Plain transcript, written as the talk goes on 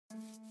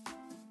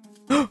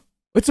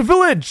It's a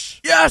village.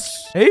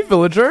 Yes. Hey,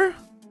 villager.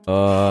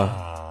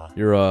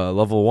 You're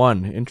level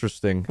 1.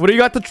 Interesting. What do you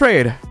got to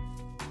trade?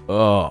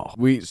 Oh,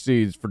 wheat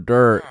seeds for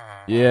dirt.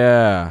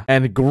 Yeah.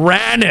 And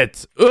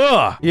granite.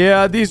 Ugh.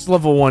 Yeah, these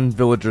level 1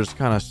 villagers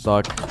kind of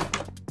suck.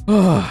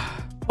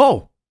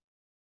 Oh.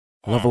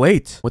 Level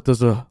 8. What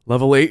does a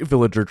level 8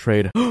 villager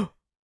trade?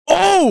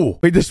 Oh!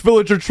 Wait, this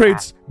villager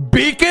trades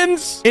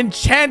beacons,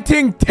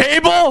 enchanting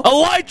table,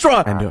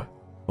 elytra, and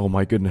oh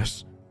my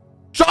goodness.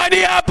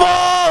 Shiny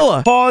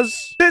apple!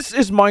 Pause. This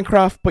is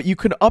Minecraft, but you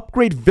can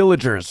upgrade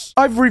villagers.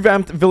 I've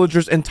revamped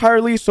villagers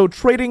entirely, so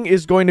trading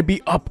is going to be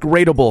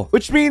upgradable,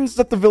 which means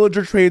that the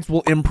villager trades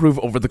will improve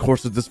over the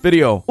course of this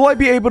video. Will I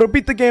be able to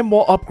beat the game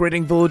while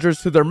upgrading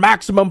villagers to their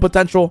maximum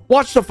potential?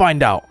 Watch to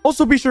find out.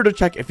 Also, be sure to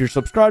check if you're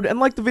subscribed and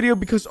like the video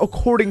because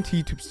according to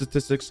YouTube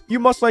statistics, you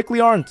most likely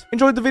aren't.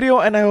 Enjoy the video,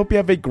 and I hope you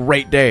have a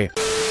great day.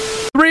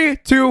 3,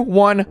 2,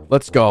 1,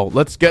 let's go.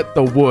 Let's get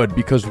the wood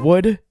because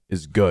wood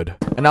is good.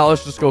 And now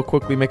let's just go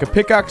quickly make a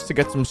pickaxe to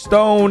get some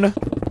stone.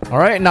 All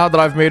right, now that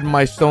I've made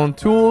my stone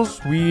tools,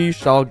 we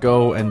shall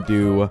go and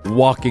do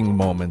walking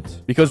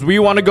moment because we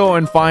want to go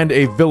and find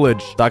a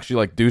village to actually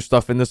like do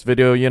stuff in this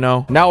video, you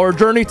know. Now our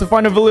journey to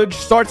find a village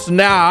starts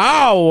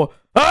now.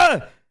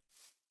 What?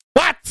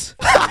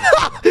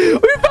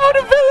 We found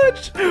a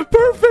village.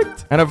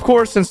 Perfect. And of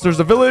course, since there's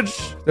a village,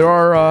 there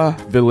are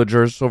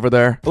villagers over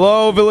there.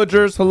 Hello,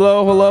 villagers.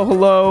 Hello, hello,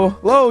 hello.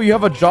 Hello, you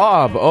have a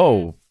job.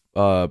 Oh.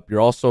 You're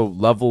also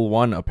level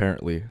 1,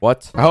 apparently.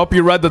 What? I hope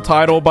you read the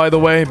title, by the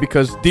way,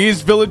 because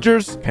these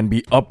villagers can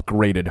be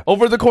upgraded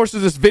over the course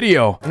of this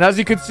video. And as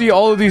you can see,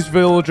 all of these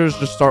villagers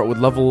just start with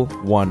level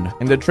 1.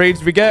 And the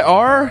trades we get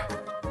are...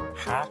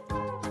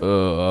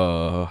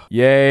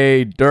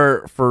 yay,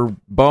 dirt for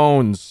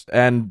bones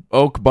and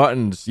oak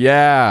buttons.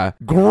 Yeah.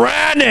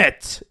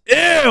 Granite!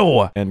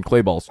 Ew! And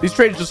clay balls. These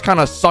trades just kind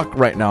of suck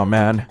right now,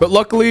 man. But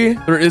luckily,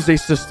 there is a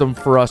system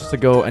for us to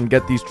go and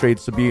get these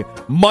trades to be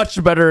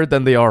much better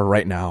than they are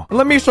right now. And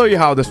let me show you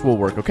how this will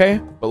work, okay?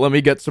 But let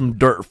me get some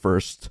dirt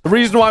first. The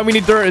reason why we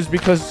need dirt is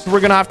because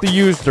we're gonna have to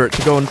use dirt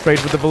to go and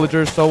trade with the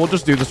villagers. So we'll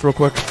just do this real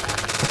quick.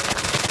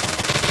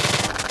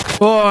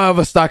 Oh, I have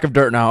a stack of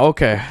dirt now.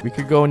 Okay. We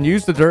could go and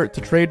use the dirt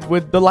to trade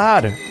with the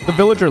lad. The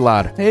villager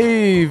lad.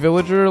 Hey,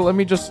 villager. Let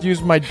me just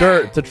use my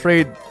dirt to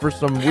trade for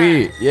some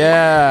wheat.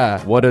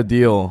 Yeah. What a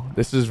deal.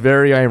 This is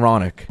very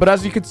ironic. But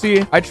as you can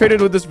see, I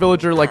traded with this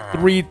villager like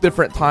 3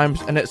 different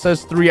times. And it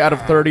says 3 out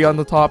of 30 on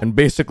the top. And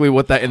basically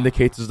what that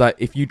indicates is that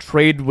if you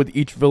trade with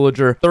each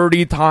villager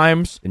 30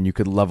 times, then you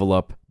could level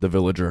up the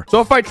villager.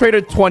 So if I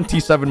traded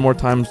 27 more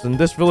times, then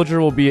this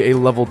villager will be a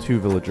level 2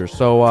 villager.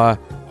 So,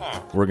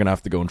 we're gonna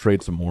have to go and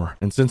trade some more.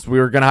 And since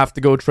we're gonna have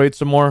to go trade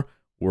some more,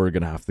 we're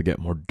gonna have to get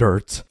more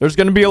dirt. There's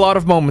gonna be a lot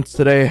of moments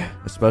today,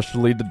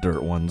 especially the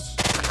dirt ones.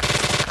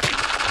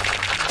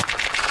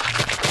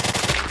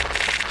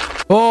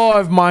 Oh,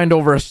 I've mined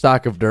over a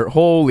stack of dirt.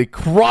 Holy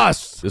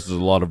crust! This is a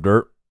lot of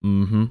dirt.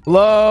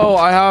 Hello,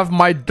 I have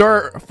my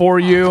dirt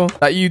for you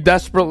that you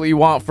desperately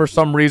want for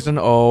some reason.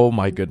 Oh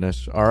my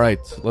goodness. All right,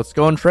 let's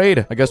go and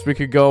trade. I guess we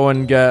could go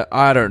and get,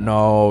 I don't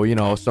know, you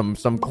know, some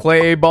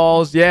clay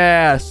balls.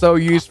 Yeah, so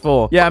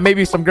useful. Yeah,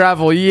 maybe some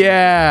gravel.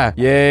 Yeah.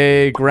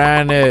 Yay,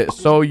 granite.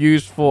 So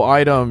useful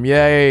item.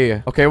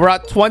 Yay. Okay, we're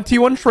at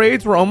 21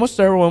 trades. We're almost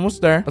there. We're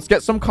almost there. Let's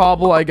get some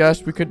cobble, I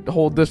guess. We could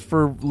hold this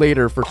for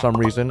later for some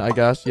reason, I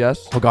guess.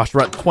 Yes. Oh gosh,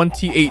 we're at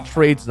 28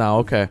 trades now.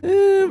 Okay.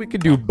 We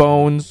could do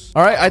bones.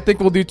 All right, I think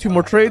we'll do 2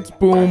 more trades.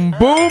 Boom,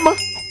 boom.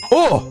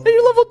 Oh, hey,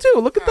 you're level 2.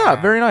 Look at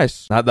that. Very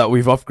nice. Now that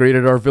we've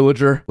upgraded our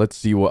villager, let's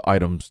see what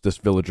items this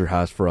villager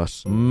has for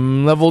us.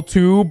 Level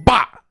 2.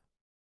 Bah!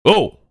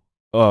 Oh.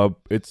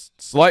 It's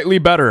slightly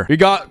better. We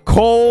got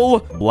coal,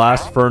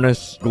 blast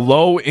furnace,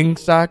 glow ink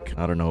sac.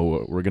 I don't know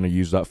what we're gonna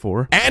use that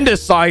for.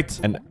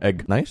 Andesite and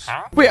egg. Nice.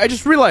 Wait, I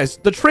just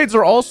realized the trades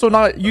are also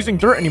not using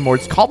dirt anymore.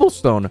 It's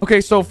cobblestone. Okay,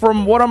 so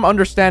from what I'm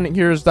understanding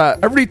here is that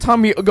every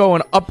time we go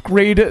and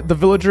upgrade the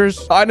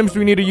villagers, the items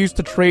we need to use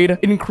to trade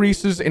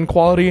increases in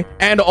quality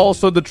and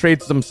also the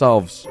trades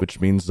themselves,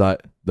 which means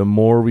that the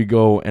more we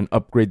go and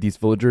upgrade these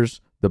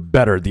villagers, the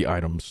better the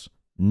items.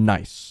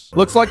 Nice.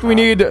 Looks like we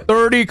need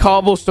 30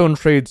 cobblestone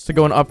trades to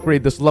go and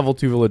upgrade this level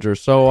 2 villager.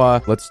 So,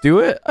 let's do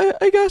it,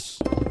 I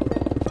guess.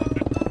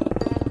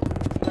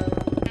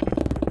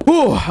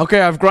 Whew,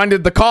 okay, I've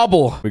grinded the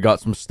cobble. We got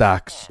some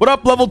stacks. What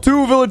up, level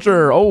 2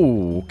 villager?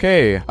 Oh,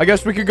 okay. I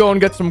guess we could go and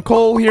get some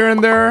coal here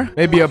and there.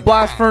 Maybe a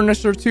blast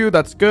furnace or 2.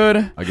 That's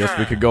good. I guess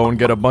we could go and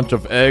get a bunch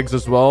of eggs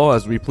as well,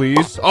 as we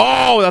please.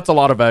 Oh, that's a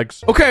lot of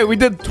eggs. Okay, we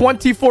did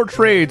 24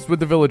 trades with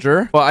the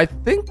villager. But I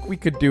think we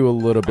could do a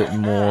little bit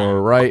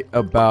more right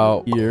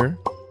about here.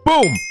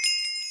 Boom.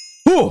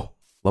 Whew.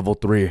 Level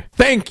 3.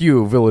 Thank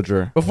you,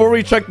 villager. Before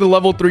we check the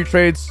level 3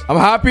 trades, I'm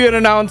happy to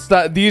announce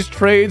that these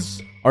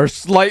trades are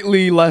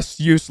slightly less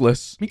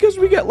useless because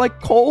we get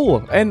like coal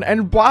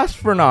and blast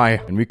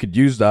furnace, and we could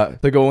use that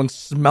to go and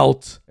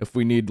smelt if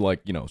we need,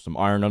 like, you know, some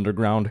iron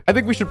underground. I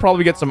think we should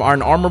probably get some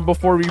iron armor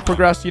before we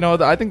progress. You know,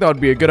 I think that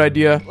would be a good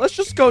idea. Let's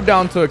just go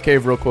down to a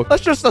cave real quick.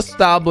 Let's just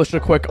establish a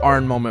quick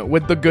iron moment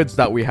with the goods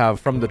that we have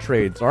from the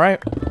trades. All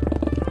right.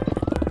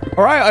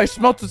 All right, I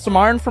smelted some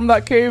iron from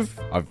that cave.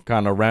 I've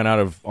kind of ran out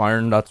of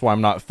iron. That's why I'm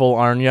not full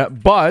iron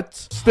yet. But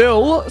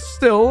still,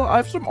 I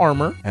have some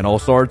armor. And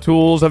also our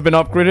tools have been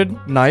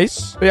upgraded.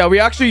 Nice. But yeah, we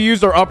actually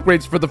used our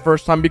upgrades for the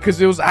first time because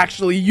it was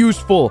actually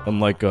useful.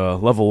 Unlike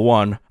level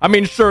 1. I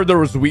mean, sure, there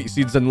was wheat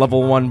seeds in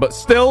level 1. But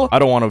still, I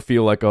don't want to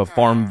feel like a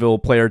Farmville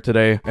player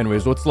today.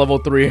 Anyways, what's level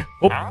 3?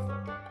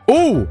 Oh.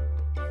 Ooh.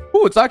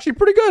 Ooh, it's actually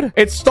pretty good.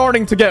 It's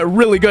starting to get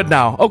really good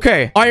now.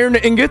 Okay. Iron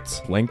ingot,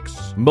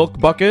 planks, milk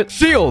bucket,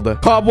 shield,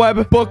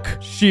 cobweb, book,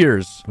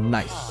 shears.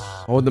 Nice.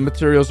 Oh, the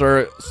materials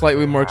are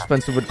slightly more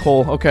expensive with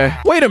coal. Okay.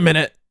 Wait a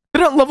minute.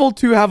 Didn't level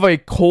 2 have a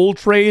coal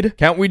trade?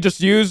 Can't we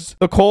just use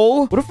the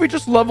coal? What if we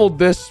just leveled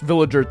this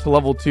villager to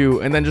level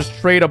 2 and then just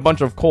trade a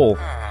bunch of coal?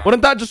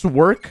 Wouldn't that just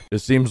work? It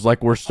seems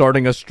like we're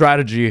starting a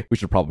strategy. We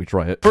should probably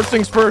try it. First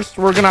things first,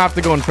 we're gonna have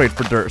to go and trade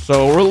for dirt.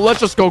 So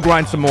let's just go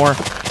grind some more.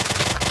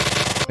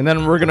 And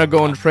then we're gonna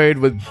go and trade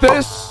with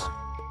this.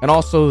 And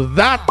also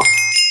that.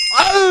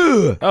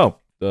 Oh,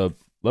 the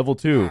level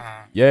 2.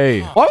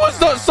 Yay. Why was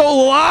that so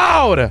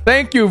loud?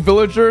 Thank you,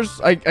 villagers,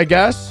 I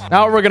guess.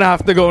 Now we're gonna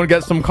have to go and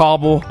get some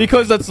cobble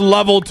because it's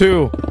level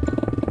 2.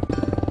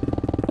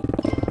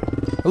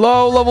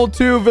 Hello, level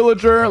 2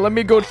 villager. Let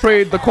me go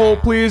trade the coal,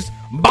 please.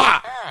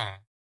 Bah!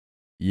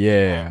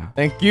 Yeah.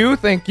 Thank you.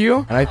 Thank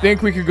you. And I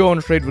think we could go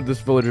and trade with this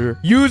villager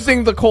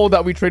using the coal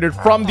that we traded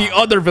from the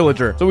other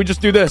villager. So we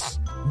just do this.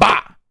 Bah!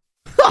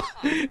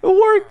 It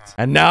worked.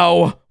 And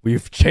now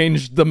we've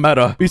changed the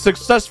meta. We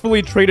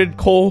successfully traded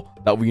coal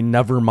that we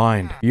never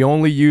mined. We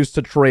only used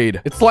to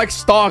trade. It's like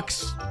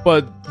stocks,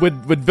 but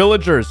with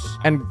villagers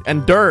and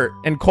dirt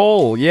and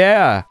coal.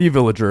 Yeah. The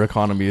villager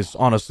economy is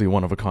honestly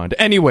one of a kind.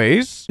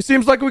 Anyways, it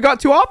seems like we got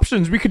two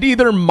options. We could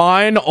either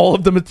mine all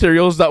of the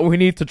materials that we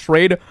need to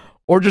trade,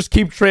 or just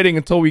keep trading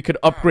until we could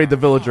upgrade the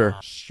villager.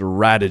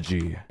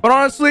 Strategy. But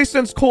honestly,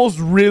 since coal's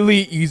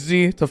really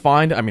easy to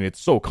find, I mean,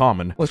 it's so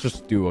common. Let's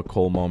just do a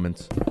coal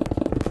moment.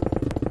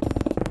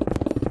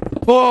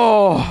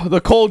 Oh, the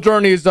coal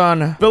journey is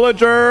done.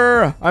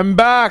 Villager, I'm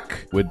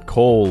back with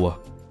coal.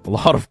 A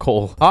lot of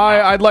coal.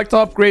 Hi, I'd like to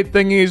upgrade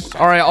thingies.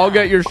 All right, I'll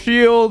get your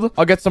shield.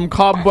 I'll get some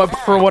cobwebs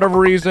for whatever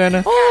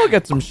reason. I'll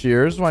get some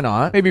shears. Why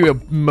not? Maybe a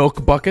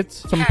milk bucket.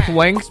 Some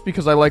planks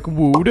because I like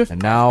wood.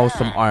 And now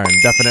some iron.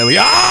 Definitely.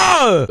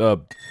 Ah!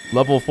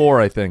 Level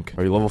 4, I think.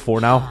 Are you level 4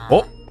 now?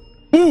 Oh.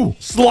 Ooh,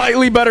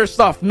 slightly better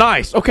stuff.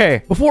 Nice.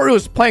 Okay, before it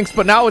was planks,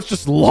 but now it's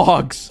just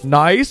logs.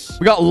 Nice.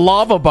 We got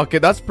lava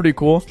bucket. That's pretty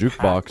cool.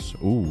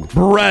 Jukebox. Ooh.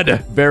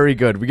 Bread. Very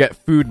good. We get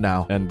food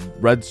now. And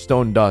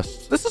redstone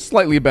dust. This is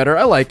slightly better.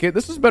 I like it.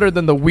 This is better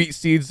than the wheat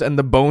seeds and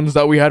the bones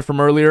that we had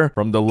from earlier.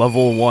 From the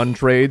level 1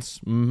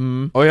 trades.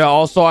 Oh yeah,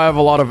 also I have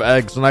a lot of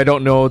eggs and I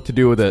don't know what to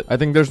do with it. I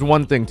think there's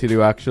one thing to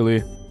do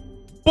actually.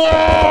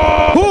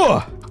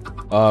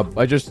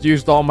 I just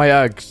used all my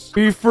eggs.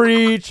 Be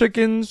free,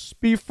 chickens.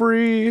 Be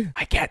free.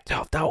 I can't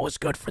tell if that was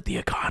good for the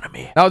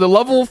economy. Now, the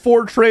level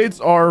 4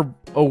 trades are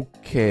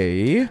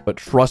okay. But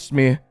trust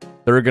me,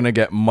 they're gonna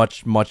get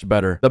much, much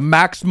better. The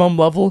maximum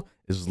level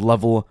is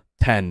level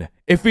 10.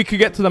 If we could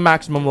get to the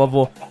maximum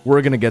level,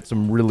 we're gonna get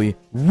some really,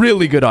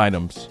 really good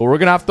items. But we're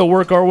gonna have to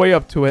work our way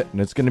up to it. And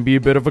it's gonna be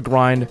a bit of a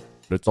grind.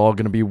 But it's all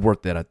gonna be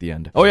worth it at the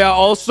end. Oh yeah,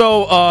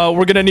 also,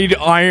 we're gonna need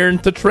iron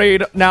to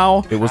trade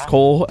now. It was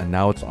coal, and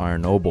now it's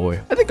iron. Oh boy.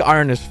 I think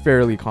iron is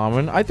fairly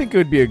common. I think it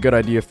would be a good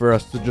idea for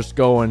us to just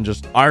go and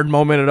just iron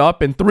moment it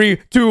up in 3,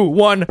 2,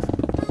 1.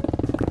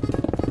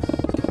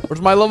 Where's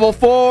my level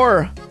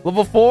 4?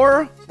 Level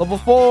 4? Level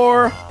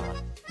 4?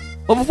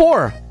 Level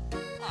 4.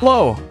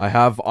 Hello. I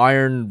have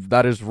iron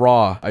that is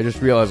raw. I just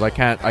realized I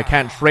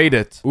can't trade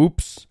it.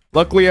 Oops.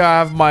 Luckily, I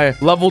have my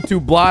level 2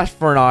 blast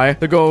furnace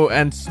to go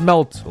and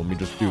smelt. Let me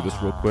just do this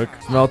real quick.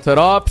 Smelt it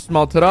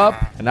up.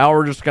 And now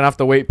we're just gonna have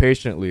to wait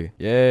patiently.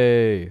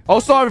 Yay.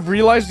 Also, I've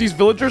realized these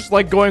villagers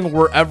like going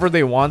wherever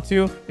they want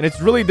to. And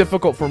it's really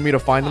difficult for me to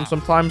find them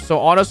sometimes. So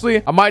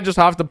honestly, I might just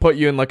have to put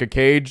you in like a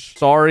cage.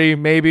 Sorry,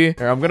 maybe.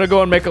 Here, I'm gonna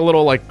go and make a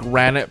little like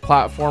granite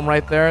platform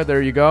right there.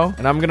 There you go.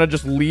 And I'm gonna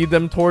just lead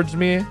them towards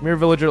me. Come here,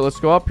 villager. Let's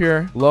go up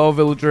here. Hello,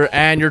 villager.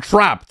 And you're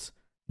trapped.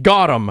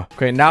 Got him.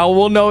 Okay, now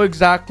we'll know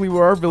exactly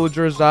where our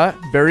villager is at.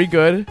 Very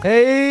good.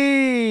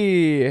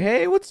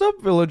 Hey, what's up,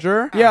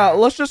 villager? Yeah,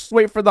 let's just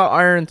wait for the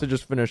iron to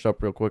just finish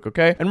up real quick,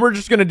 okay? And we're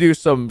just gonna do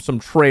some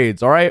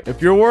trades, all right? If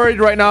you're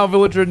worried right now,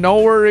 villager, no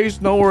worries,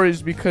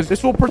 because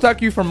this will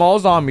protect you from all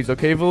zombies,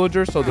 okay,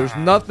 villager? So there's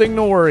nothing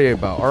to worry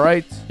about, all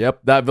right? Yep,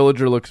 that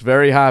villager looks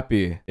very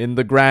happy in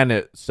the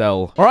granite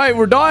cell. All right,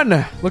 we're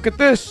done. Look at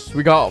this.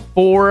 We got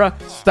 4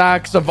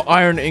 stacks of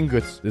iron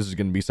ingots. This is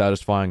gonna be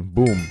satisfying.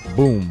 Boom,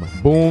 boom,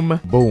 boom.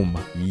 Boom.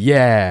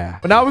 Yeah.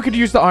 But now we could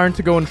use the iron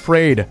to go and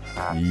trade.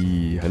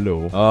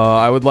 Hello.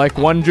 I would like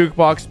 1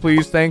 jukebox,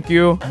 please. Thank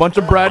you. A bunch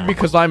of bread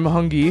because I'm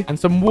hungry. And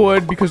some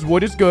wood because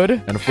wood is good.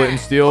 And a flint and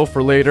steel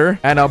for later.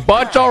 And a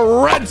bunch of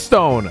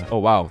redstone. Oh,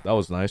 wow. That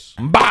was nice.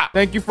 Bah!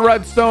 Thank you for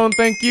redstone.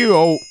 Thank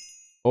you.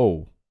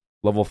 Oh.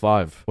 Level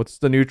 5. What's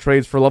the new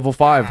trades for level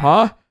 5,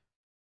 huh?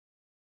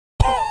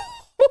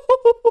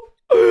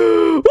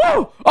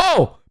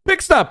 Oh!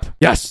 Pick step.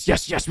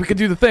 Yes. We could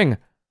do the thing.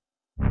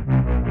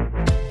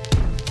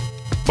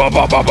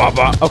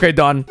 Okay,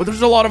 done. But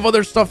there's a lot of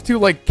other stuff too,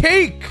 like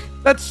cake.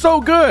 That's so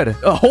good.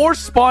 A horse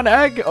spawn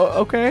egg.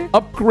 Okay.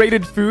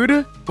 Upgraded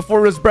food. Before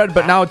it was bread,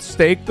 but now it's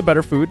steak. The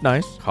better food.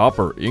 Nice.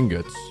 Copper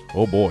ingots.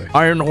 Oh boy.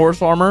 Iron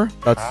horse armor.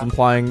 That's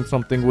implying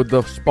something with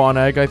the spawn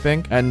egg, I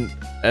think. And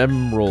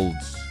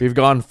emeralds. We've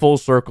gone full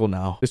circle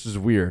now. This is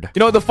weird. You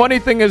know, the funny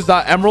thing is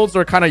that emeralds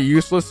are kind of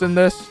useless in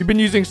this. We've been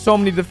using so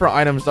many different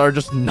items that are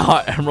just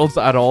not emeralds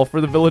at all for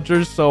the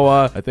villagers. So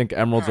I think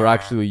emeralds are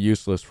actually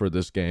useless for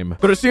this game.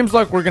 But it seems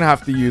like we're going to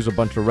have to use a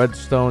bunch of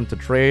redstone to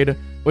trade,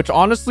 which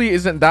honestly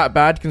isn't that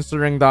bad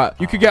considering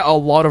that you could get a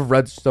lot of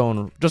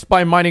redstone just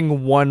by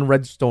mining one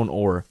redstone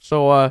ore.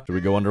 So should we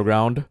go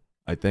underground?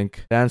 I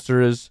think the answer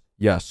is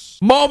yes.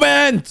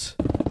 Moment!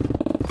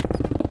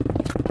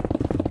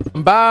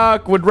 I'm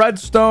back with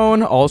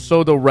redstone.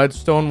 Also, the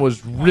redstone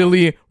was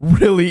really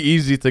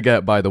easy to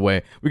get, by the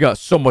way. We got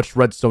so much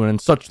redstone in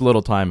such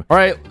little time. All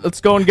right,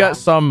 let's go and get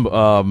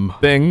some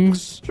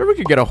things. Sure, we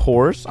could get a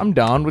horse. I'm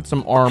down with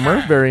some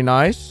armor. Very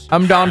nice.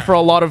 I'm down for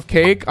a lot of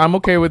cake. I'm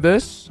okay with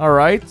this. All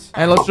right.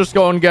 And let's just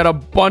go and get a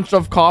bunch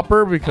of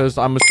copper because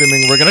I'm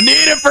assuming we're gonna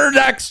need it for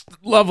next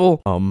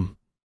level.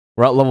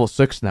 We're at level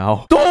 6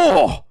 now.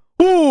 Oh!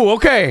 Ooh,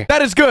 okay.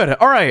 That is good.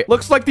 All right.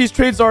 Looks like these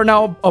trades are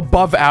now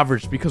above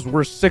average because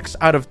we're 6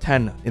 out of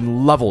 10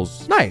 in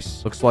levels.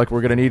 Nice. Looks like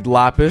we're going to need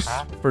lapis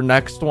for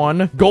next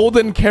one.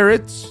 Golden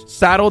carrots.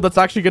 Saddle. That's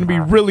actually going to be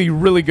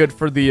really good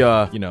for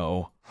the, you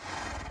know,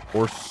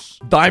 horse.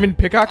 Diamond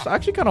pickaxe. I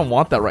actually kind of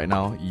want that right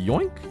now.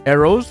 Yoink.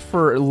 Arrows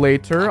for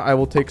later. I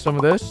will take some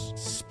of this.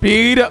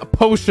 Speed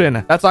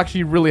potion. That's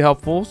actually really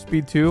helpful.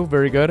 Speed 2.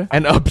 Very good.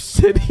 And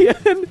obsidian.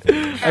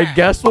 I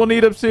guess we'll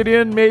need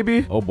obsidian,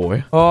 maybe. Oh,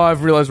 boy. Oh,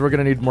 I've realized we're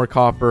going to need more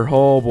copper.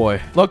 Oh,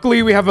 boy.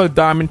 Luckily, we have a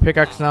diamond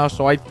pickaxe now,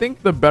 so I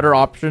think the better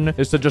option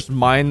is to just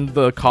mine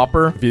the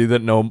copper. If you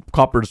didn't know,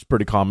 copper is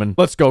pretty common.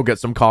 Let's go get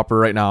some copper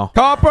right now.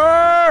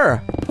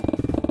 Copper!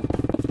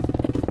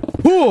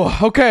 Ooh,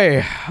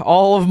 okay.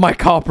 All of my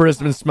copper has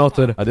been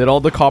smelted. I did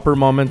all the copper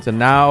moments, and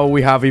now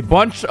we have a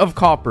bunch of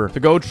copper to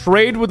go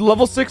trade with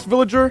level 6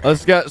 villager.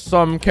 Let's get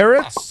some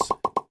carrots.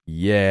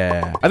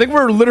 Yeah. I think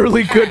we're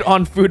literally good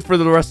on food for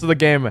the rest of the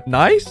game.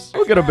 Nice.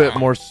 We'll get a bit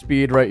more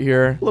speed right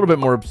here. A little bit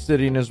more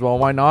obsidian as well.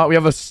 Why not? We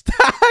have a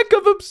stack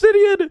of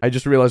obsidian. I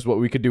just realized what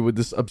we could do with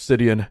this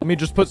obsidian. Let me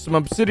just put some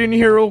obsidian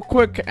here real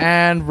quick,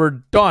 and we're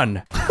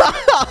done.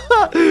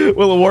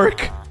 Will it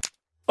work?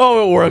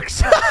 Oh, it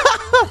works.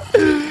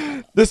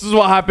 This is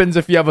what happens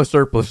if you have a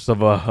surplus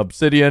of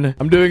obsidian.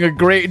 I'm doing a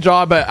great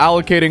job at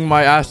allocating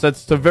my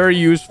assets to very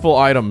useful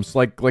items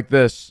like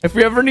this. If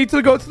we ever need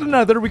to go to the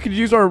nether, we could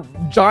use our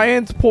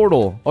giant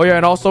portal. Oh yeah,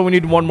 and also we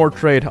need one more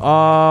trade.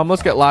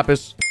 Let's get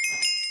lapis.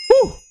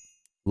 Woo!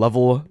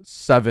 Level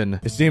 7.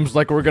 It seems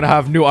like we're gonna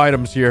have new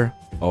items here.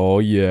 Oh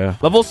yeah.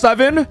 Level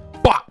 7?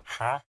 Bah!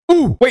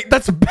 Ooh, wait,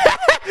 that's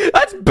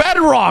that's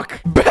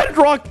bedrock.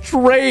 Bedrock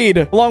trade.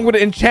 Along with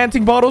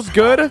enchanting bottles.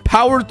 Good.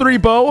 Power 3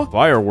 bow.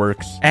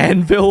 Fireworks.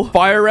 Anvil.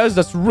 Fire res.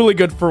 That's really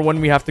good for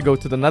when we have to go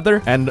to the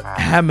nether. And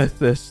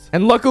amethyst.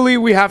 And luckily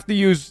we have to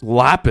use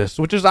lapis,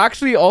 which is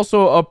actually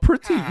also a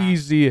pretty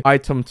easy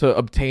item to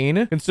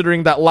obtain,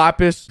 considering that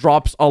lapis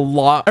drops a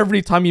lot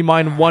every time you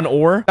mine one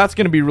ore. That's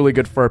going to be really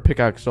good for our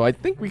pickaxe. So I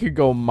think we could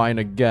go mine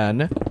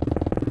again.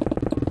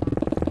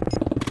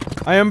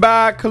 I am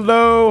back.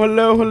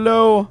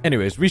 Hello.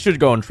 Anyways, we should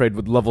go and trade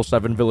with level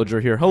 7 villager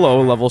here. Hello,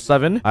 level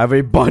 7. I have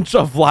a bunch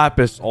of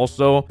lapis.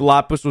 Also, the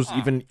lapis was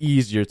even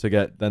easier to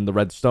get than the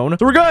redstone.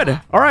 So we're good.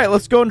 All right,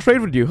 let's go and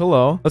trade with you.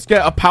 Hello. Let's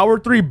get a power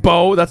 3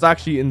 bow. That's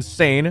actually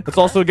insane. Let's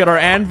also get our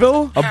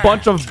anvil. A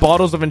bunch of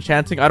bottles of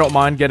enchanting. I don't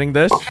mind getting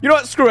this. You know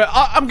what? Screw it.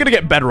 I'm going to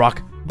get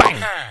bedrock.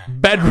 Bang!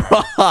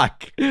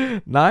 Bedrock.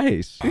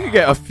 Nice. We could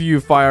get a few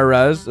fire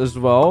res as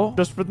well.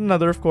 Just for the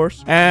nether, of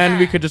course. And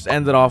we could just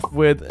end it off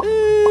with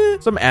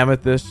some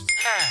amethyst.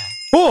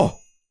 Oh!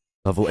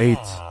 Level 8.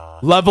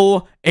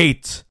 Level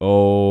 8.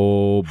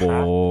 Oh,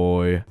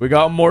 boy. We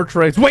got more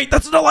trades. Wait,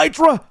 that's an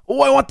elytra.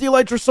 Oh, I want the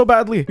elytra so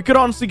badly. We could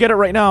honestly get it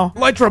right now.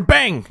 Elytra,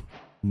 bang!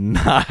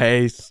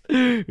 Nice.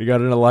 We got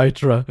an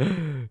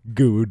elytra.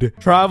 Good.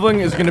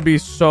 Traveling is going to be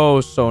so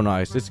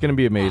nice. It's going to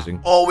be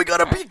amazing. Oh, we got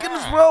a beacon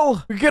as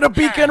well. We get a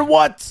beacon.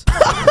 What?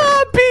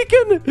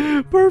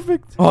 Beacon.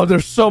 Perfect. Oh,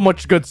 there's so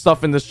much good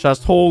stuff in this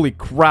chest. Holy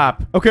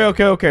crap. Okay.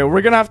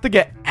 We're going to have to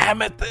get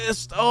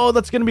amethyst. Oh,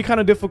 that's going to be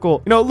kind of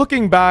difficult. You know,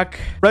 looking back,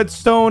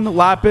 redstone,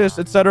 lapis,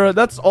 etc.,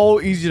 that's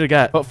all easy to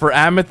get. But for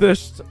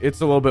amethyst,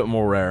 it's a little bit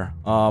more rare.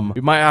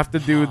 We might have to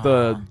do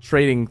the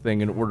trading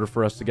thing in order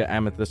for us to get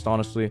amethyst,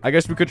 honestly. I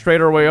guess we could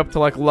trade our way up to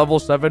like level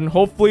 7.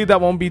 Hopefully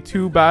that won't be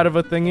too bad of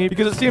a thingy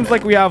because it seems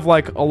like we have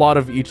like a lot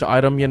of each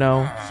item, you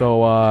know.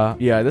 So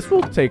yeah, this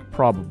will take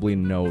probably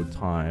no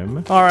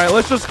time. All right,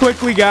 let's just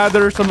quickly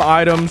gather some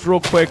items real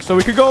quick so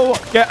we could go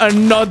get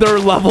another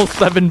level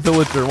 7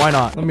 villager. Why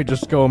not? Let me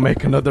just go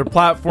make another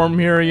platform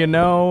here, you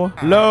know.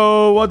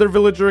 Hello, other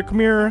villager. Come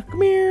here.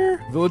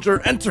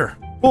 Villager, enter.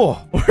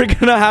 Oh, we're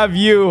gonna have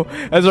you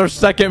as our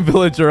second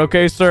villager.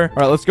 Okay, sir.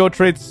 All right, let's go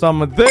trade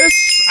some of this.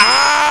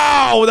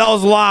 Ow! That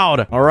was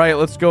loud. All right,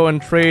 let's go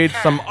and trade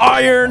some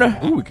iron.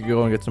 Ooh, we could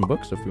go and get some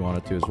books if we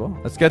wanted to as well.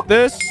 Let's get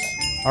this.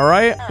 All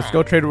right, let's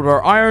go trade with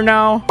our iron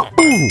now.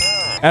 Ooh.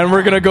 And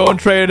we're gonna go and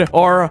trade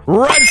our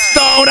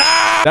redstone.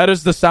 Ah! That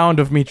is the sound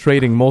of me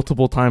trading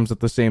multiple times at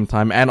the same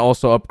time and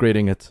also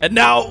upgrading it. And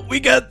now we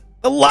get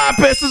the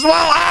lapis as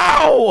well.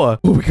 Ow!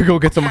 Ooh, we could go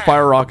get some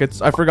fire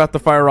rockets. I forgot the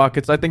fire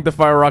rockets. I think the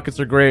fire rockets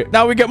are great.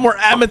 Now we get more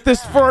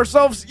amethyst for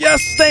ourselves.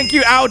 Yes, thank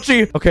you.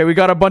 Ouchie. Okay, we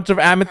got a bunch of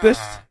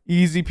amethyst.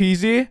 Easy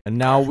peasy. And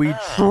now we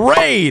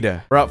trade.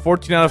 We're at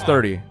 14 out of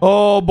 30.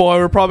 Oh boy,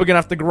 we're probably gonna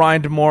have to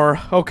grind more.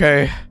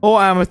 Okay. Oh,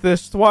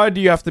 amethyst, why do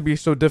you have to be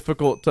so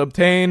difficult to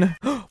obtain?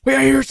 Wait,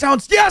 I hear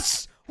sounds.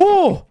 Yes!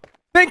 Oh!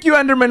 Thank you,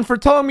 Enderman, for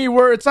telling me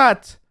where it's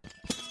at.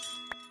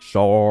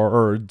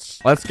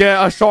 Shards. Let's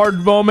get a shard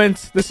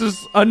moment. This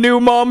is a new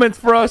moment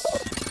for us.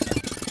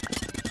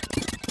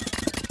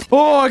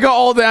 Oh, I got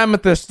all the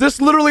amethyst.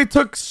 This literally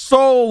took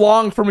so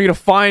long for me to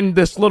find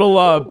this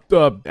little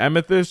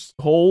amethyst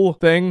hole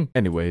thing.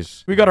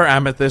 Anyways, we got our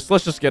amethyst.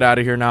 Let's just get out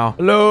of here now.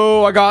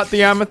 Hello, I got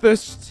the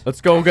amethyst.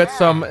 Let's go get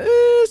some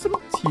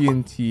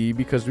TNT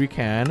because we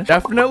can.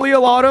 Definitely a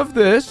lot of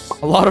this.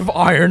 A lot of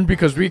iron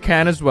because we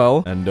can as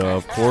well. And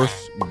of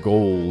course,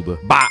 gold.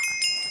 Bah!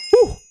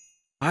 Whew.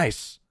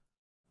 Nice.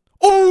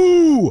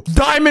 Oh,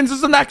 diamonds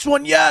is the next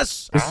one.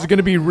 Yes, this is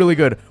gonna be really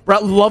good. We're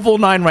at level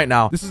 9 right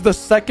now. This is the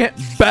second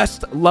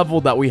best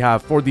level that we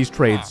have for these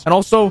trades. And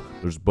also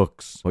there's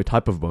books. What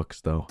type of books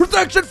though?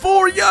 Protection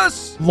 4.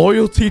 Yes.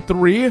 Loyalty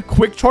 3.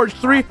 Quick charge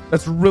 3.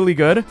 That's really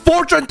good.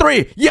 Fortune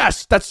 3.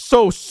 Yes, that's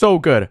so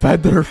good.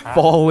 Feather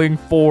falling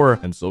 4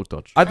 and silk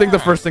touch. I think the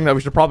first thing that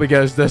we should probably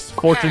get is this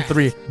Fortune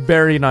 3.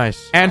 Very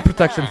nice. And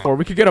protection 4.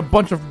 We could get a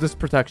bunch of this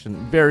protection.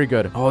 Very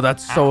good. Oh,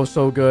 that's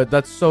so good.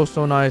 That's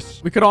so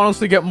nice. We could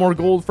honestly get more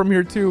gold from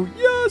here too.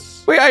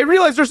 Yes. Wait, I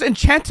realized there's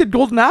enchanted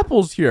golden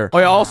apples here. Oh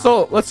yeah,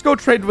 also let's go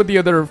trade with the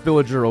other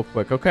villager real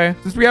quick. Okay,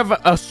 since we have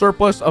a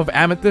surplus of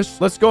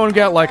amethyst, let's go and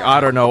get like, I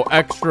don't know,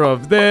 extra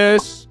of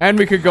this, and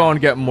we could go and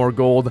get more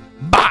gold.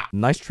 Bah!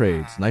 Nice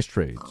trades. Nice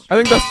trades. I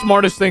think the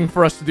smartest thing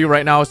for us to do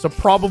right now is to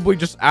probably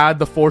just add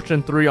the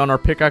Fortune 3 on our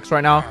pickaxe right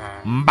now.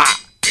 Bah!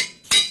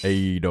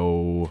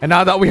 Hey-do. And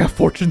now that we have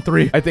Fortune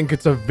 3, I think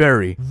it's a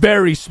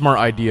very smart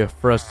idea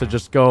for us to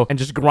just go and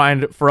just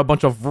grind for a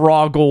bunch of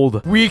raw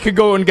gold. We could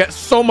go and get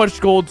so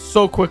much gold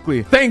so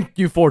quickly. Thank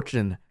you,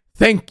 Fortune.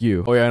 Thank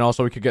you. Oh yeah, and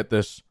also we could get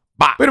this.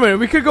 Bah. Wait a minute,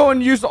 we could go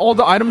and use all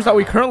the items that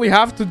we currently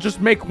have to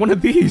just make one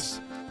of these.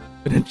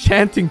 An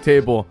enchanting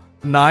table.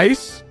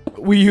 Nice.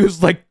 We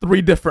used like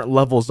 3 different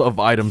levels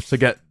of items to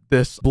get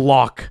this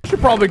block.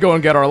 Should probably go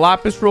and get our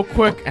lapis real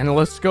quick, and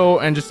let's go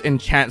and just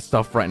enchant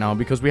stuff right now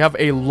because we have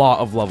a lot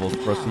of levels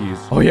for us to use.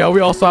 Oh yeah,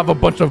 we also have a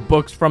bunch of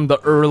books from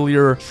the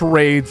earlier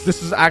trades.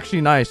 This is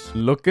actually nice.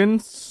 Looking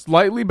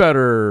slightly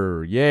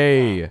better.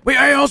 Yay. Wait,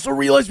 I also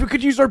realized we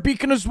could use our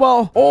beacon as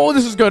well. Oh,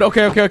 this is good.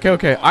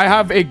 Okay. I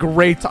have a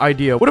great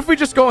idea. What if we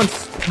just go and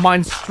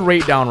mine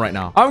straight down right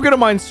now? I'm gonna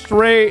mine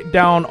straight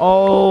down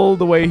all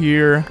the way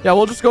here. Yeah,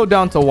 we'll just go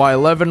down to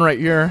Y11 right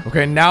here.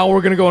 Okay, now we're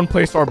gonna go and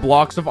place our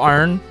blocks of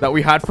iron that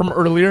we had from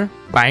earlier.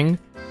 Bang.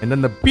 And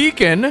then the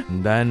beacon.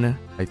 And then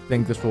I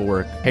think this will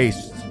work.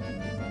 Haste.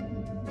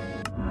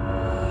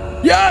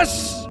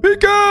 Yes!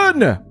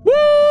 Beacon!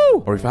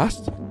 Woo! Are we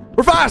fast?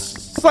 We're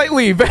fast!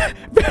 Slightly.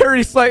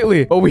 Very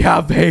slightly. But we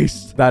have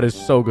haste. That is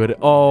so good.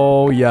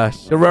 Oh,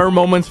 yes. The rare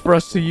moments for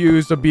us to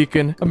use a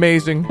beacon.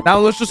 Amazing. Now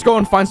let's just go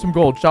and find some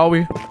gold, shall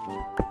we?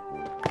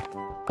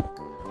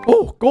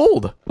 Oh,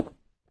 gold.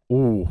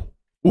 Ooh.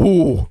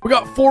 Ooh, we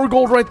got 4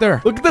 gold right there.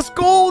 Look at this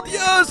gold.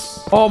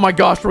 Yes. Oh my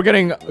gosh, we're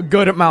getting a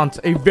good amount.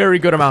 A very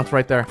good amount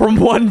right there. From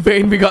 1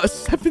 vein, we got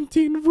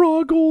 17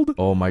 raw gold.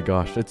 Oh my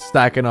gosh, it's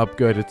stacking up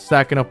good. It's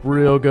stacking up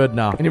real good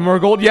now. Any more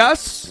gold?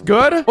 Yes.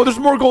 Good. Oh, there's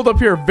more gold up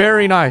here.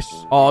 Very nice.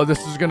 Oh,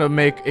 this is gonna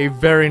make a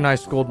very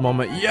nice gold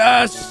moment.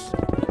 Yes.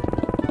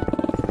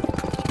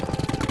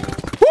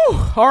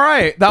 All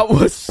right, that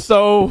was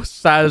so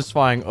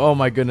satisfying. Oh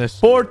my goodness.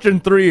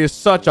 Fortune 3 is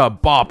such a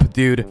bop,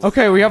 dude.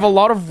 Okay, we have a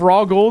lot of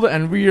raw gold,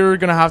 and we are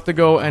gonna have to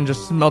go and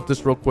just smelt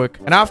this real quick.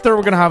 And after,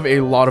 we're gonna have a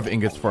lot of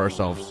ingots for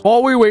ourselves.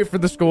 While we wait for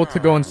this gold to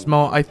go and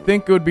smelt, I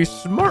think it would be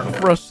smart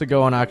for us to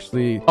go and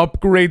actually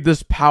upgrade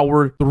this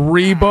power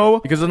 3 bow,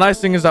 because the nice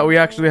thing is that we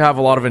actually have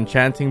a lot of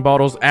enchanting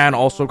bottles and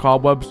also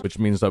cobwebs, which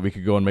means that we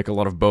could go and make a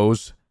lot of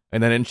bows.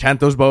 And then enchant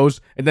those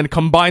bows, and then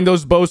combine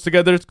those bows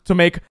together to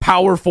make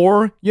power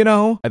 4, you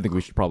know? I think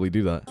we should probably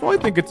do that. So I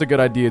think it's a good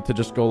idea to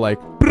just go like,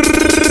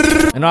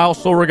 and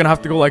also we're gonna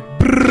have to go like,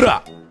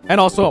 and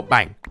also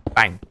bang,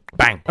 bang,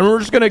 bang. And we're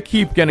just gonna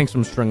keep getting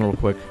some string real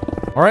quick.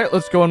 All right,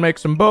 let's go and make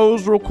some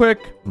bows real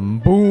quick.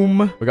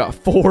 Boom. We got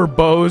 4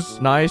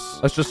 bows.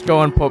 Nice. Let's just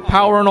go and put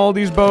power on all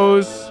these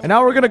bows. And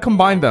now we're gonna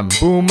combine them.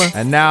 Boom.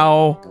 And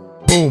now,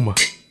 boom.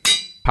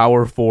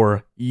 Power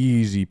 4,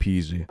 easy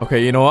peasy.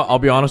 Okay, you know what? I'll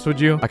be honest with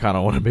you. I kind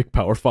of want to make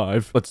power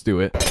 5. Let's do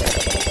it.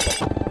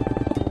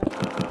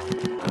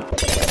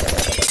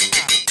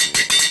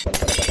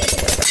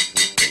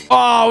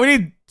 Oh, we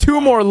need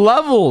 2 more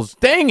levels.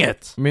 Dang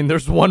it. I mean,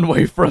 there's one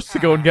way for us to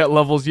go and get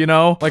levels, you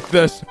know? Like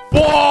this.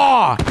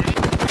 Whoa!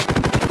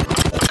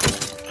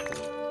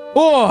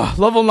 Oh,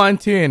 level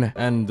 19.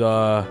 And,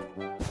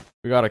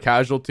 we got a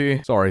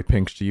casualty. Sorry,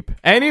 pink sheep.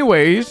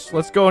 Anyways,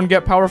 let's go and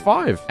get power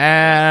 5.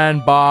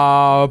 And,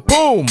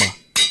 boom.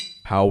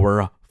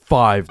 Power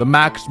 5. The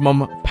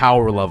maximum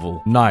power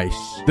level.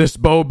 Nice. This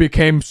bow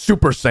became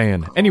Super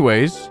Saiyan.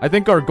 Anyways, I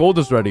think our gold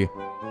is ready.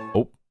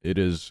 It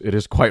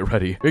is quite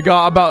ready. We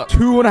got about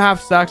 2.5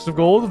 stacks of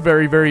gold.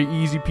 Very, very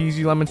easy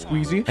peasy lemon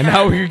squeezy. And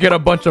now we can get a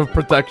bunch of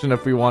protection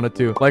if we wanted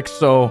to. Like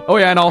so. Oh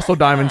yeah, and also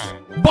diamonds.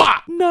 Bah!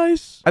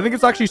 Nice. I think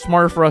it's actually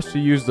smarter for us to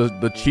use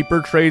the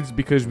cheaper trades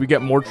because we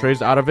get more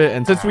trades out of it.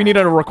 And since we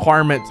needed a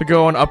requirement to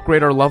go and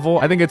upgrade our level,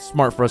 I think it's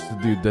smart for us to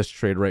do this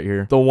trade right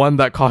here. The one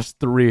that costs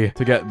 3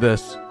 to get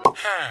this.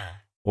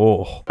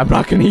 Oh, I'm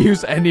not going to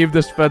use any of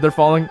this feather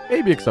falling,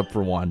 maybe except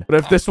for one. But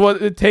if this is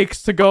what it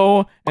takes to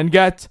go and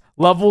get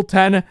level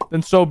 10,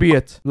 then so be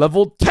it.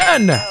 Level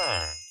 10!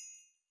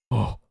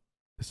 Oh,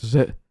 this is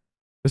it.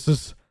 This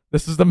is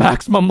the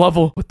maximum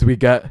level. What do we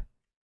get?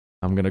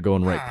 I'm going to go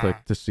and right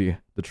click to see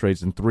the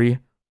trades in 3,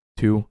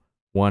 2,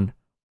 1.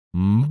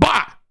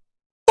 Bah!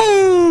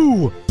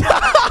 Ooh!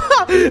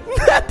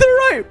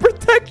 Netherite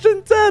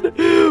protection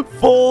 10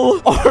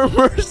 full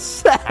armor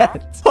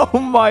set. Oh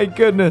my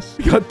goodness.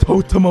 We got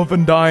totem of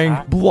undying,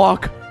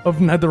 block of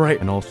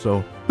netherite, and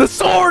also the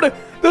sword.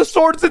 The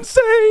sword's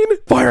insane.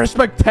 Fire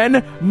aspect 10,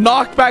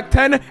 knockback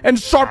 10, and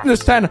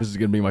sharpness 10. This is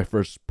gonna be my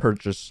first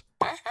purchase.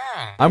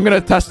 I'm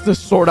gonna test this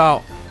sword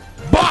out.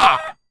 Bah!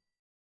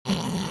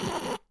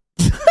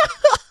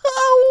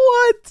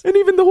 What? And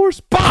even the horse.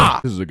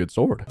 Bah! This is a good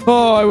sword.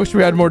 Oh, I wish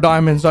we had more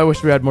diamonds. I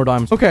wish we had more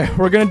diamonds. Okay,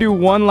 we're gonna do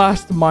one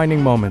last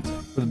mining moment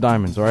for the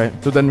diamonds, all right?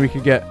 So then we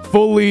could get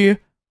fully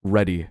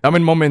ready.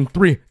 Diamond moment in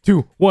 3,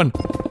 2, 1.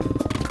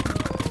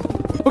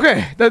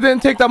 Okay, that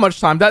didn't take that much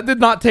time. That did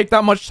not take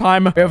that much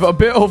time. We have a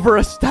bit over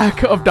a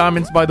stack of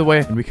diamonds, by the way,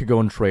 and we could go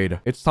and trade.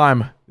 It's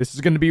time. This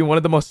is going to be one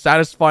of the most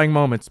satisfying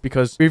moments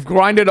because we've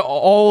grinded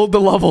all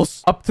the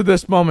levels up to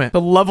this moment.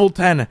 The level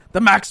 10,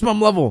 the maximum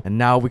level. And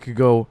now we could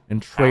go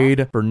and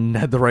trade for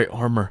netherite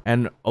armor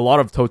and a lot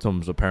of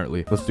totems,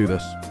 apparently. Let's do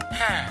this.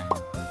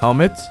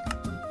 Helmet,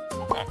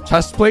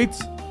 chest plate,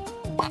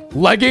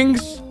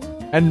 leggings,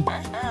 and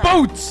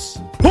boots.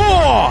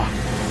 Oh,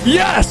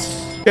 yes!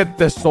 Get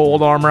this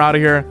sold armor out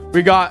of here.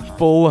 We got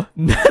full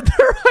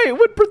netherite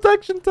with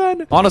protection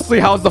 10. Honestly,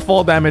 how's the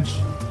fall damage?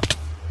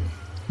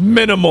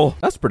 Minimal.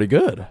 That's pretty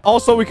good.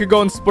 Also, we could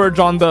go and splurge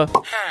on the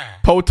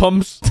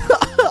totems.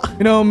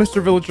 You know,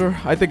 Mr. Villager,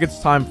 I think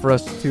it's time for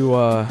us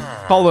to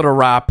call it a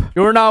wrap.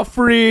 You're now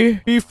free.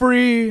 Be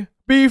free.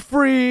 Be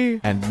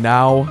free. And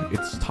now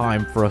it's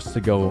time for us to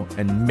go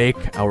and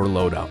make our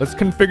loadout. Let's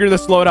configure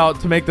this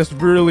loadout to make this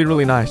really,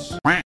 really nice.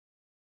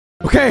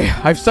 Okay,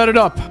 I've set it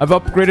up. I've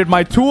upgraded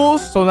my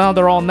tools, so now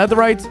they're all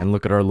netherite. And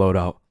look at our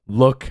loadout.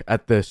 Look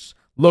at this.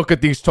 Look at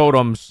these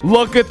totems.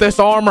 Look at this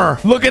armor.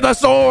 Look at the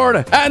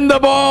sword and the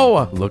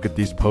bow. Look at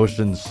these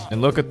potions.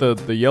 And look at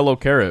the yellow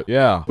carrot.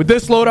 Yeah. With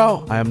this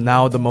loadout, I am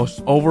now the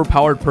most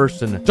overpowered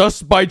person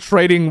just by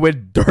trading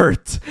with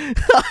dirt.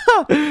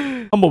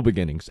 Humble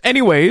beginnings.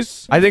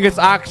 Anyways, I think it's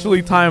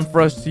actually time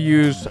for us to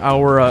use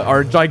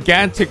our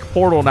gigantic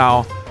portal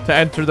now to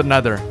enter the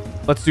nether.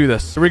 Let's do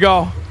this. Here we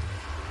go.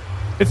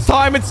 It's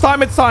time, it's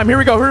time, it's time. Here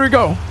we go, here we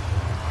go.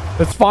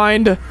 Let's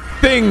find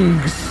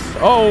things.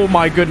 Oh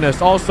my goodness.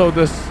 Also,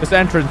 this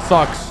entrance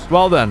sucks.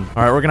 Well then.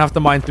 All right, we're gonna have to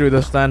mine through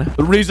this then.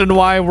 The reason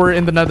why we're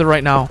in the nether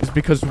right now is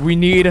because we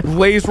need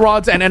blaze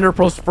rods and ender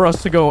pearls for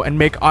us to go and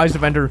make eyes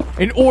of ender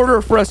in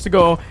order for us to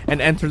go and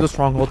enter the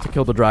stronghold to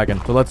kill the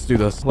dragon. So let's do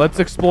this. Let's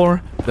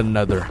explore the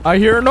nether. I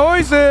hear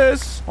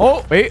noises.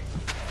 Oh, wait.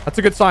 That's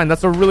a good sign.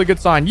 That's a really good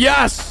sign.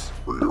 Yes.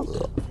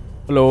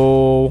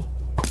 Hello.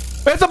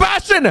 It's a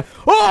bastion!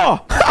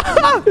 Oh!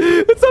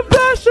 It's a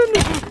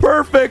bastion!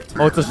 Perfect.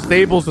 Oh, it's a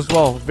stables as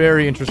well.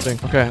 Very interesting.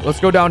 Okay, let's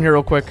go down here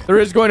real quick. There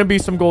is going to be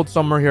some gold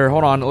somewhere here.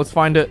 Hold on. Let's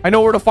find it. I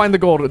know where to find the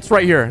gold. It's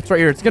right here. It's right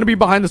here. It's going to be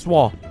behind this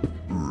wall.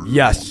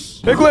 Yes.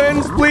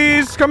 Piglins,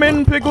 please. Come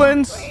in,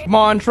 piglins. Come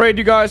on, trade,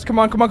 you guys. Come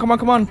on, come on, come on,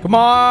 come on. Come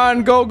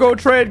on. Go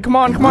trade. Come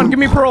on, come on. Give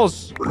me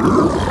pearls.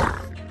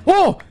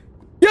 Oh!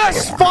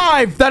 Yes!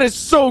 5! That is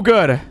so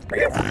good.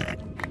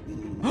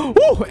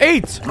 Ooh,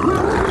 8!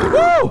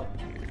 Woo!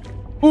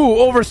 Ooh,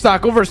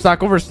 overstock. No,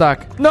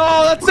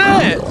 that's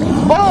it.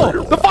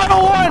 Oh, the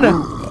final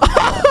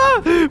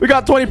one. We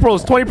got 20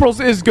 pearls. 20 pearls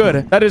is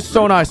good. That is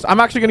so nice. I'm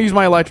actually going to use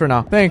my elytra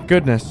now. Thank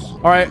goodness.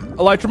 All right,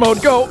 elytra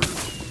mode, go.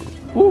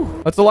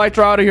 Ooh, let's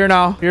elytra out of here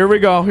now. Here we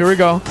go.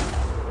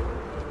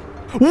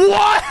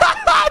 What?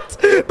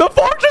 The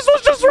fortress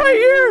was just right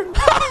here.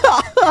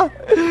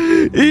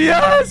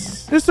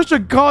 Yes. This is such a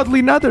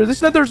godly nether.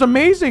 This nether is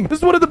amazing. This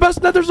is one of the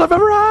best nethers I've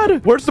ever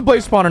had. Where's the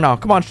blaze spawner now?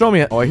 Come on, show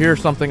me it. Oh, I hear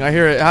something. I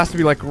hear it. It has to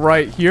be like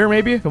right here,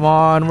 maybe. Come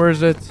on, where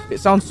is it? It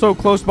sounds so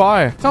close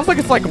by. It sounds like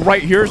it's like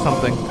right here or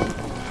something.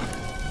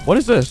 What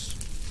is this?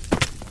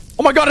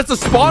 Oh my god, it's a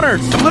spawner.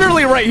 It's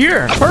literally right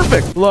here.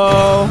 Perfect.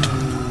 Hello.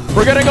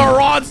 We're getting our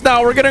rods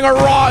now. We're getting our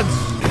rods.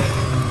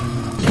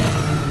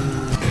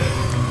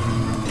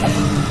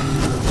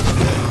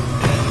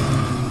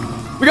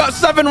 We got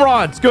 7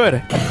 rods.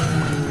 Good.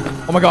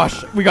 Oh Oh my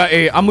gosh. We got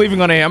 8. I'm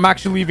leaving on 8. I'm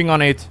actually leaving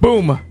on 8.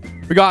 Boom.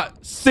 We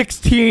got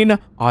 16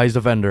 Eyes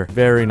of Ender.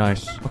 Very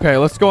nice. Okay,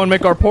 let's go and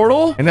make our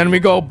portal. And then we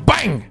go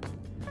bang.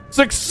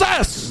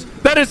 Success.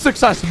 That is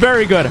success.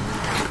 Very good.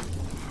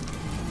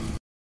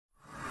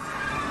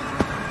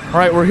 All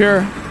right, we're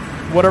here.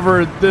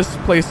 Whatever this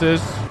place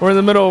is. We're in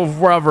the middle of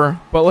wherever.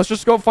 But let's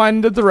just go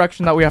find the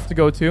direction that we have to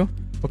go to.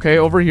 Okay,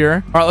 over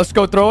here. All right, let's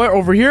go throw it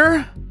over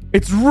here.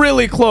 It's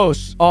really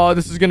close. Oh,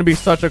 this is going to be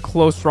such a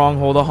close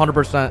stronghold.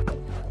 100%.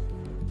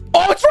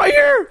 Oh, it's right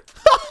here.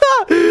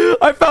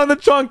 I found the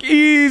chunk.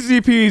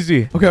 Easy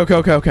peasy.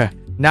 Okay.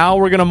 Now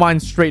we're going to mine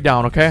straight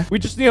down, okay? We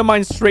just need to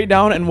mine straight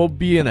down and we'll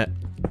be in it.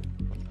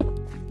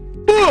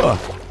 Ugh,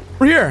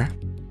 we're here.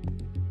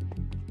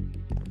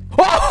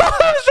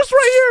 Oh, it's just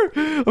right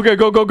here. Okay,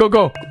 go.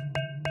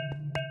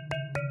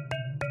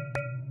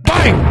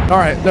 Bang! All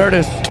right, there it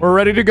is. We're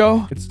ready to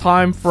go. It's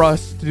time for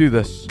us to do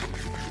this.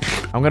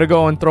 I'm going to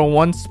go and throw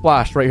one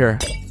splash right here.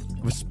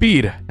 With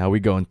speed. Now we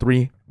go in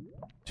 3,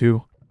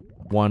 2,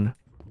 1,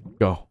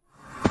 go.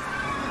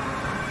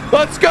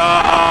 Let's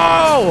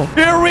go!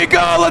 Here we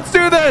go! Let's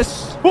do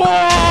this!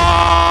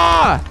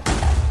 Whoa!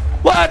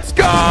 Let's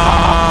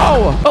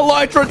go!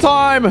 Elytra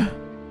time!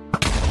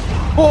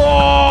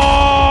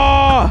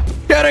 Whoa!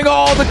 Getting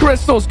all the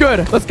crystals.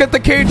 Good. Let's get the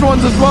cage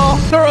ones as well.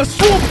 They're a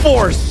swoop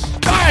force.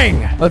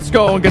 Bang! Let's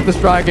go and get this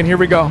dragon. Here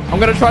we go. I'm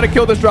gonna try to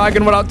kill this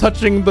dragon without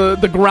touching the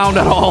ground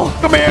at all.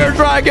 Come here,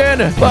 dragon!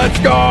 Let's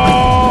go!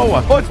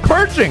 Oh, it's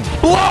perching!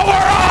 Blow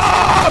her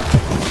up!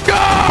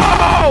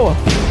 Go!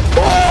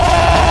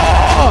 Oh!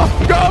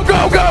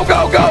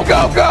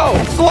 Go!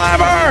 Slam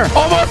her!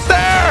 Almost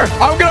there!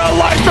 I'm gonna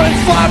Elytra and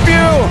slap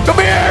you! Come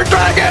here,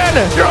 dragon!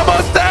 You're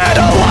almost dead!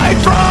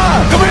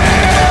 Elytra! Come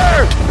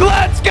here!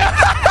 Let's go!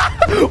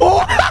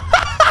 What?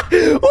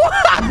 What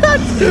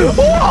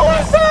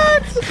was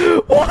that?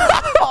 What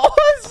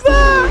was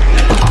that?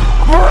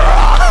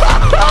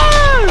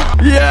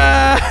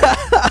 Yeah!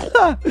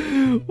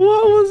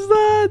 What was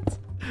that?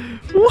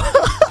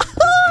 What?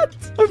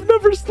 I've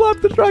never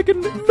slapped the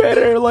dragon in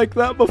midair like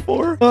that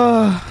before.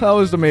 That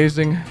was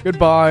amazing.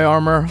 Goodbye,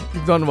 armor.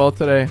 You've done well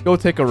today. Go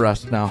take a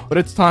rest now. But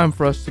it's time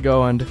for us to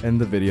go and end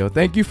the video.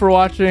 Thank you for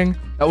watching.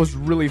 That was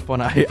really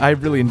fun. I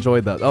really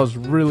enjoyed that. That was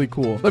really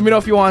cool. Let me know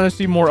if you want to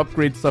see more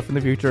upgrade stuff in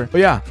the future.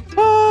 But yeah, bye.